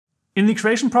In the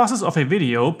creation process of a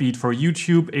video, be it for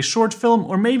YouTube, a short film,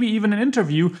 or maybe even an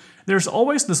interview, there's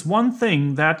always this one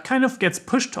thing that kind of gets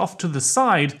pushed off to the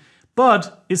side,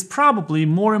 but is probably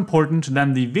more important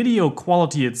than the video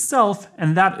quality itself,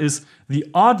 and that is the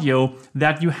audio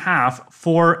that you have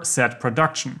for said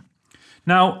production.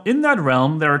 Now, in that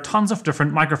realm, there are tons of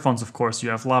different microphones, of course. You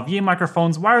have lavalier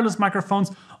microphones, wireless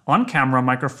microphones, on-camera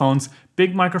microphones,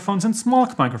 big microphones, and small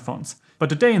microphones. But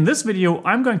today in this video,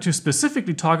 I'm going to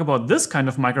specifically talk about this kind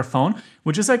of microphone,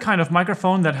 which is a kind of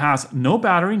microphone that has no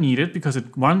battery needed because it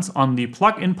runs on the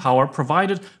plug-in power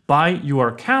provided by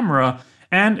your camera.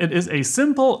 And it is a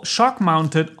simple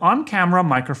shock-mounted on-camera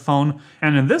microphone,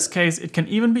 and in this case it can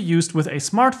even be used with a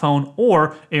smartphone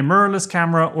or a mirrorless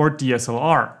camera or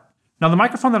DSLR. Now the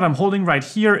microphone that I'm holding right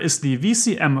here is the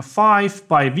VCM5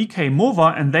 by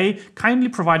CKMOVA, and they kindly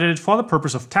provided it for the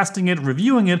purpose of testing it,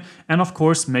 reviewing it, and of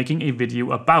course making a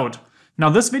video about.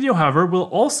 Now this video, however, will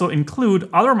also include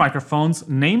other microphones,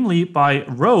 namely by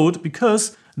Rode,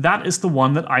 because that is the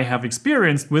one that I have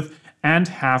experienced with and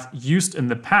have used in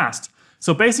the past.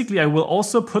 So basically I will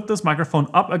also put this microphone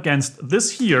up against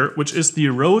this here, which is the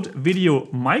Rode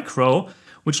VideoMicro,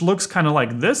 which looks kind of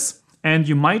like this. And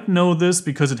you might know this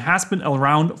because it has been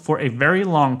around for a very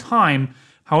long time.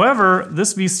 However,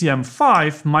 this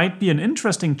VCM5 might be an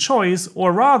interesting choice,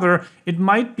 or rather, it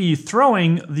might be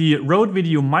throwing the Rode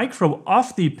VideoMicro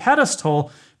off the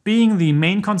pedestal, being the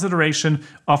main consideration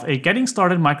of a getting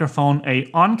started microphone, a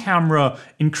on-camera,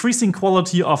 increasing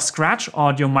quality of scratch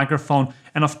audio microphone,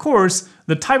 and of course,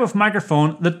 the type of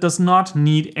microphone that does not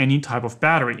need any type of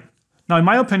battery. Now, in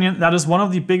my opinion, that is one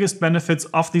of the biggest benefits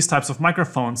of these types of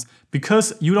microphones,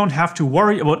 because you don't have to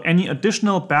worry about any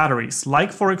additional batteries.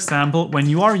 Like, for example, when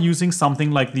you are using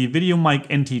something like the VideoMic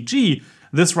NTG,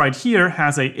 this right here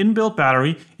has an inbuilt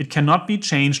battery. It cannot be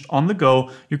changed on the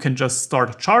go. You can just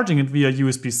start charging it via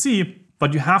USB-C,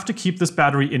 but you have to keep this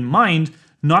battery in mind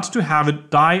not to have it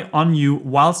die on you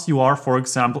whilst you are, for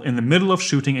example, in the middle of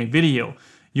shooting a video.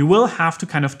 You will have to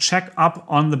kind of check up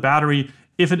on the battery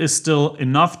if it is still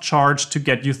enough charge to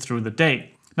get you through the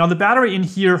day. Now the battery in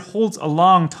here holds a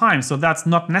long time, so that's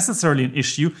not necessarily an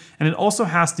issue, and it also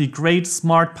has the great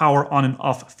smart power on and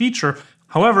off feature.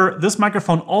 However, this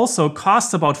microphone also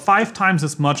costs about 5 times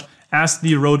as much as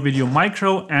the Rode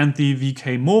VideoMicro and the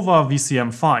CKMOVA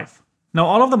VCM5. Now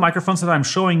all of the microphones that I'm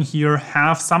showing here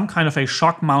have some kind of a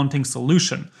shock mounting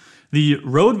solution. The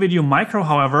Rode VideoMicro,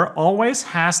 however, always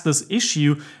has this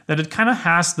issue that it kind of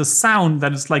has the sound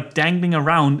that is like dangling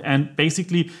around, and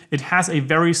basically it has a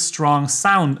very strong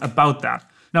sound about that.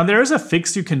 Now there is a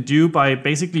fix you can do by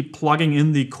basically plugging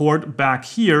in the cord back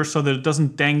here so that it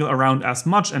doesn't dangle around as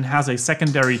much and has a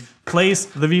secondary place.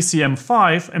 The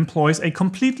VCM5 employs a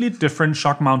completely different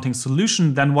shock mounting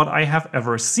solution than what I have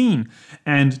ever seen.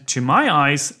 And to my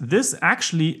eyes, this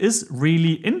actually is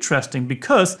really interesting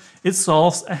because it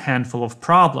solves a handful of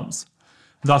problems.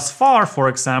 Thus far, for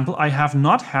example, I have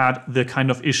not had the kind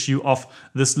of issue of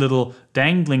this little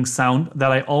dangling sound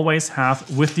that I always have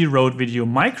with the Rode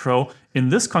VideoMicro in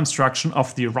this construction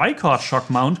of the Rycord shock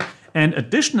mount. And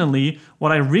additionally,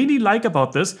 what I really like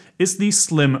about this is the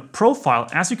slim profile.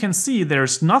 As you can see,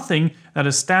 there's nothing that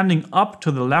is standing up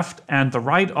to the left and the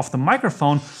right of the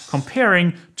microphone,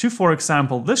 comparing to, for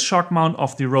example, this shock mount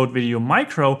of the Rode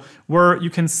VideoMicro, where you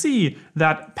can see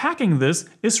that packing this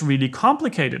is really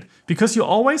complicated because you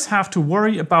always have to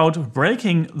worry about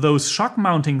breaking those shock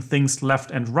mounting things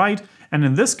left and right. And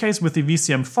in this case with the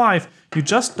VCM5, you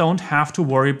just don't have to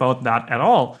worry about that at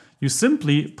all. You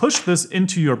simply push this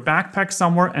into your backpack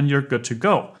somewhere and you're good to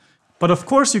go. But of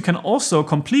course you can also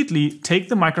completely take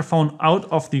the microphone out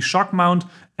of the shock mount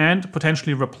and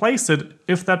potentially replace it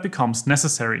if that becomes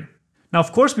necessary. Now,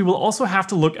 of course, we will also have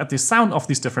to look at the sound of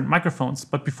these different microphones.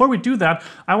 But before we do that,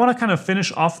 I want to kind of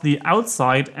finish off the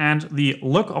outside and the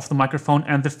look of the microphone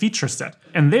and the feature set.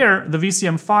 And there, the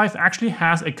VCM5 actually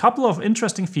has a couple of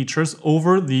interesting features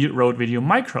over the Rode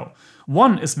VideoMicro.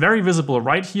 One is very visible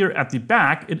right here at the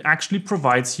back. It actually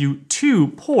provides you 2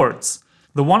 ports.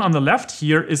 The one on the left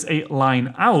here is a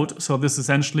line out, so this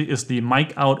essentially is the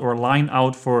mic out or line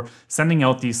out for sending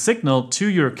out the signal to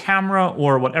your camera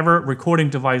or whatever recording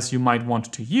device you might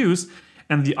want to use.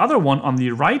 And the other one on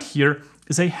the right here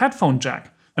is a headphone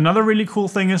jack. Another really cool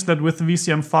thing is that with the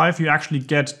VCM5 you actually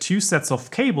get 2 sets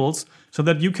of cables so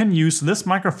that you can use this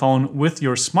microphone with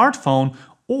your smartphone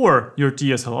or your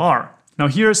DSLR. Now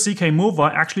here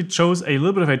CKMOVA actually chose a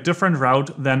little bit of a different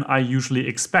route than I usually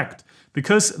expect,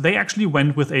 because they actually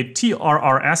went with a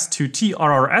TRRS to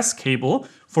TRRS cable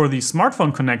for the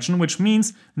smartphone connection, which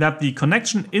means that the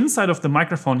connection inside of the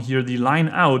microphone here, the line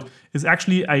out, is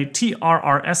actually a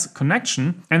TRRS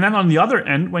connection. And then on the other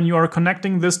end, when you are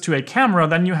connecting this to a camera,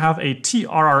 then you have a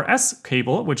TRRS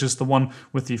cable, which is the one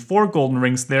with the 4 golden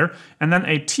rings there, and then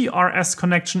a TRS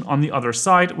connection on the other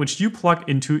side, which you plug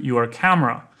into your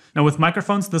camera. Now with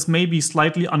microphones, this may be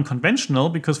slightly unconventional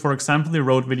because, for example, the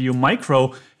Rode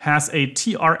VideoMicro has a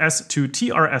TRS to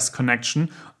TRS connection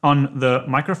on the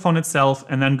microphone itself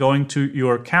and then going to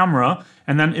your camera.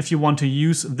 And then if you want to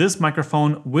use this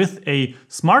microphone with a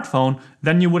smartphone,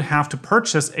 then you would have to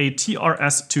purchase a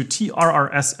TRS to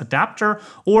TRRS adapter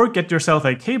or get yourself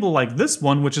a cable like this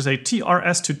one, which is a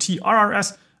TRS to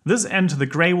TRRS. This end, the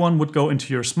gray one, would go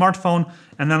into your smartphone,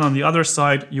 and then on the other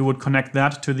side you would connect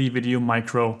that to the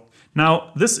VideoMicro.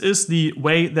 Now this is the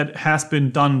way that has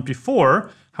been done before.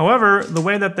 However, the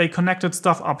way that they connected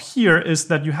stuff up here is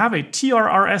that you have a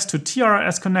TRRS to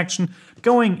TRRS connection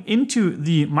going into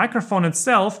the microphone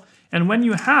itself, and when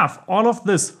you have all of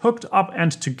this hooked up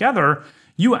and together,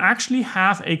 you actually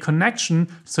have a connection,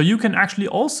 so you can actually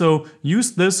also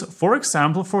use this, for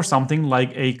example, for something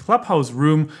like a Clubhouse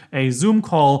room, a Zoom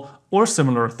call, or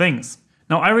similar things.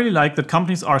 Now, I really like that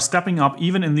companies are stepping up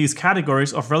even in these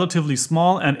categories of relatively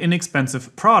small and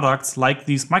inexpensive products like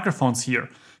these microphones here.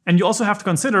 And you also have to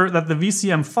consider that the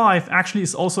VCM5 actually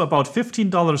is also about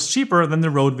 $15 cheaper than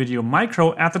the Rode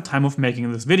VideoMicro at the time of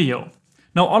making this video.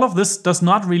 Now, all of this does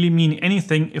not really mean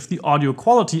anything if the audio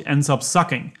quality ends up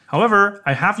sucking. However,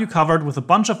 I have you covered with a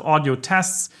bunch of audio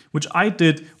tests, which I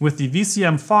did with the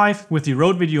VCM5, with the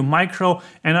Rode VideoMicro,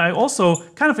 and I also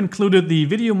kind of included the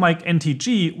VideoMic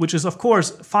NTG, which is of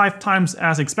course 5 times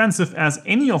as expensive as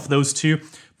any of those two,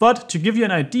 but to give you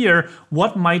an idea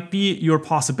what might be your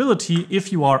possibility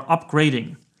if you are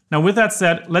upgrading. Now with that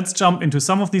said, let's jump into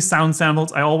some of these sound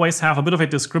samples. I always have a bit of a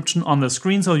description on the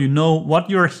screen so you know what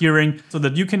you're hearing, so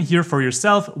that you can hear for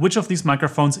yourself which of these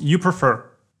microphones you prefer.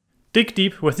 Dig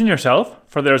deep within yourself,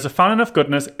 for there is a fountain of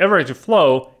goodness ever to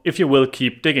flow if you will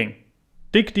keep digging.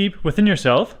 Dig deep within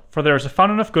yourself, for there is a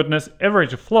fountain of goodness ever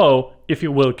to flow if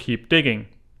you will keep digging.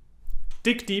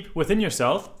 Dig deep within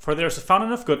yourself, for there is a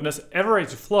fountain of goodness ever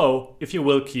to flow if you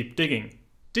will keep digging.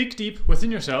 Dig deep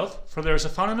within yourself, for there is a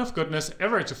fountain of goodness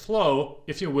ever to flow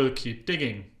if you will keep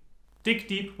digging. Dig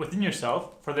deep within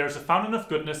yourself, for there is a fountain of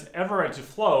goodness ever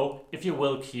to flow if you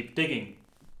will keep digging.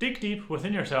 Dig deep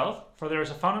within yourself, for there is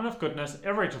a fountain of goodness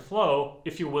ever to flow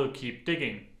if you will keep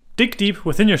digging. Dig deep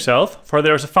within yourself, for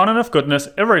there is a fountain of goodness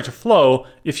ever to flow if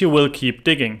you will keep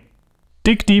digging.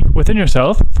 Dig deep within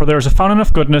yourself, for there is a fountain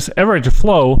of goodness ever to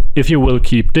flow if you will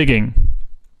keep digging.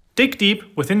 Dig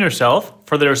deep within yourself,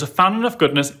 for there is a fountain of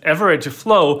goodness ever to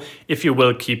flow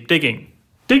if you will keep digging.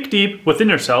 Dig deep within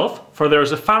yourself, for there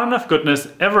is a fountain of goodness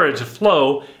ever to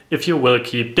flow if you will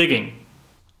keep digging.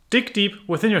 Dig deep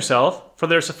within yourself, for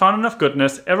there is a fountain of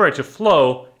goodness ever to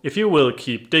flow if you will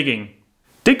keep digging.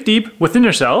 Dig deep within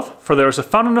yourself, for there is a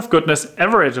fountain of goodness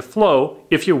ever to flow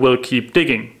if you will keep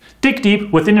digging. Dig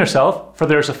deep within yourself, for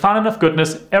there is a fountain of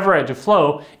goodness ever to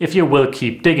flow if you will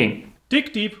keep digging.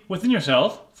 Dig deep within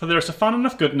yourself, for there is a fountain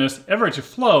of goodness ever to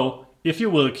flow if you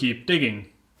will keep digging.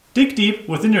 Dig deep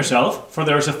within yourself, for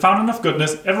there is a fountain of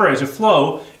goodness ever to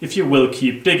flow if you will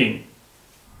keep digging.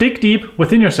 Dig deep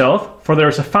within yourself, for there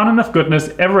is a fountain of goodness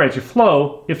ever to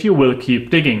flow if you will keep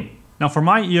digging. Now for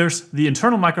my ears, the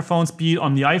internal microphones, be it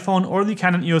on the iPhone or the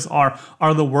Canon EOS R,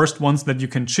 are the worst ones that you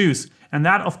can choose. And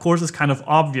that of course is kind of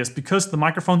obvious because the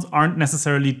microphones aren't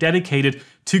necessarily dedicated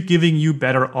to giving you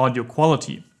better audio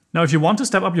quality. Now, if you want to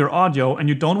step up your audio and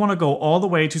you don't want to go all the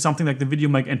way to something like the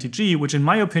VideoMic NTG, which in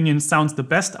my opinion sounds the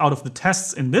best out of the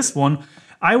tests in this one,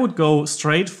 I would go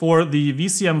straight for the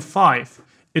VCM5.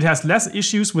 It has less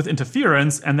issues with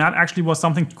interference, and that actually was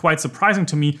something quite surprising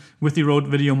to me with the Rode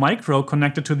VideoMicro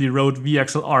connected to the Rode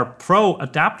VXLR Pro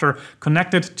adapter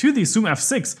connected to the Zoom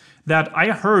F6, that I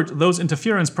heard those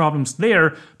interference problems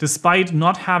there despite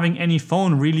not having any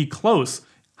phone really close.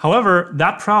 However,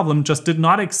 that problem just did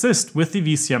not exist with the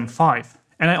VCM5.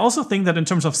 And I also think that in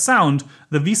terms of sound,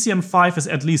 the VCM5 is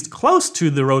at least close to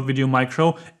the Rode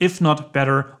VideoMicro, if not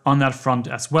better on that front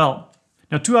as well.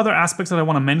 Now, 2 other aspects that I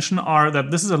want to mention are that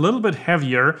this is a little bit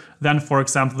heavier than, for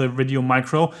example, the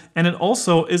VideoMicro, and it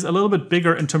also is a little bit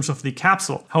bigger in terms of the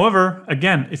capsule. However,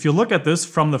 again, if you look at this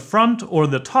from the front or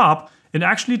the top, it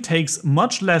actually takes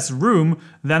much less room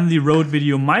than the Rode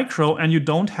VideoMicro, and you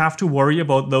don't have to worry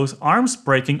about those arms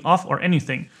breaking off or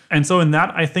anything. And so in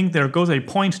that, I think there goes a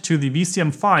point to the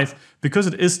VCM5 because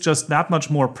it is just that much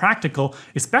more practical,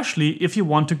 especially if you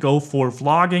want to go for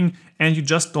vlogging and you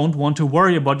just don't want to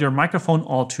worry about your microphone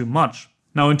all too much.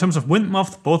 Now, in terms of wind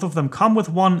muff, both of them come with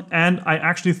one, and I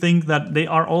actually think that they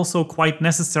are also quite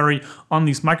necessary on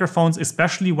these microphones,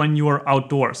 especially when you are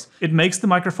outdoors. It makes the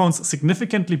microphones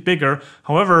significantly bigger.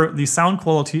 However, the sound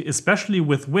quality, especially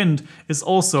with wind, is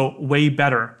also way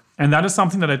better. And that is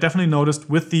something that I definitely noticed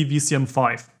with the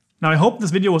VCM5. Now, I hope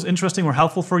this video was interesting or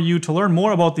helpful for you to learn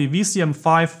more about the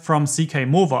VCM5 from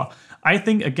CKMOVA. I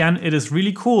think, again, it is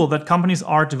really cool that companies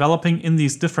are developing in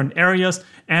these different areas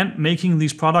and making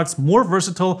these products more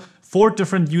versatile for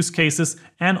different use cases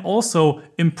and also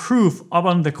improve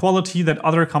upon the quality that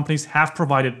other companies have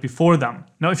provided before them.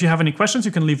 Now, if you have any questions,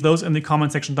 you can leave those in the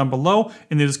comment section down below.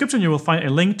 In the description, you will find a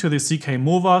link to the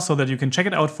CKMOVA so that you can check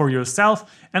it out for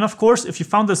yourself. And of course, if you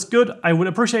found this good, I would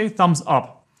appreciate a thumbs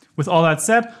up. With all that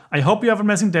said, I hope you have an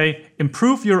amazing day,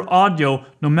 improve your audio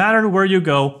no matter where you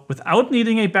go without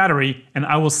needing a battery, and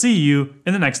I will see you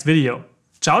in the next video.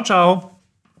 Ciao, ciao!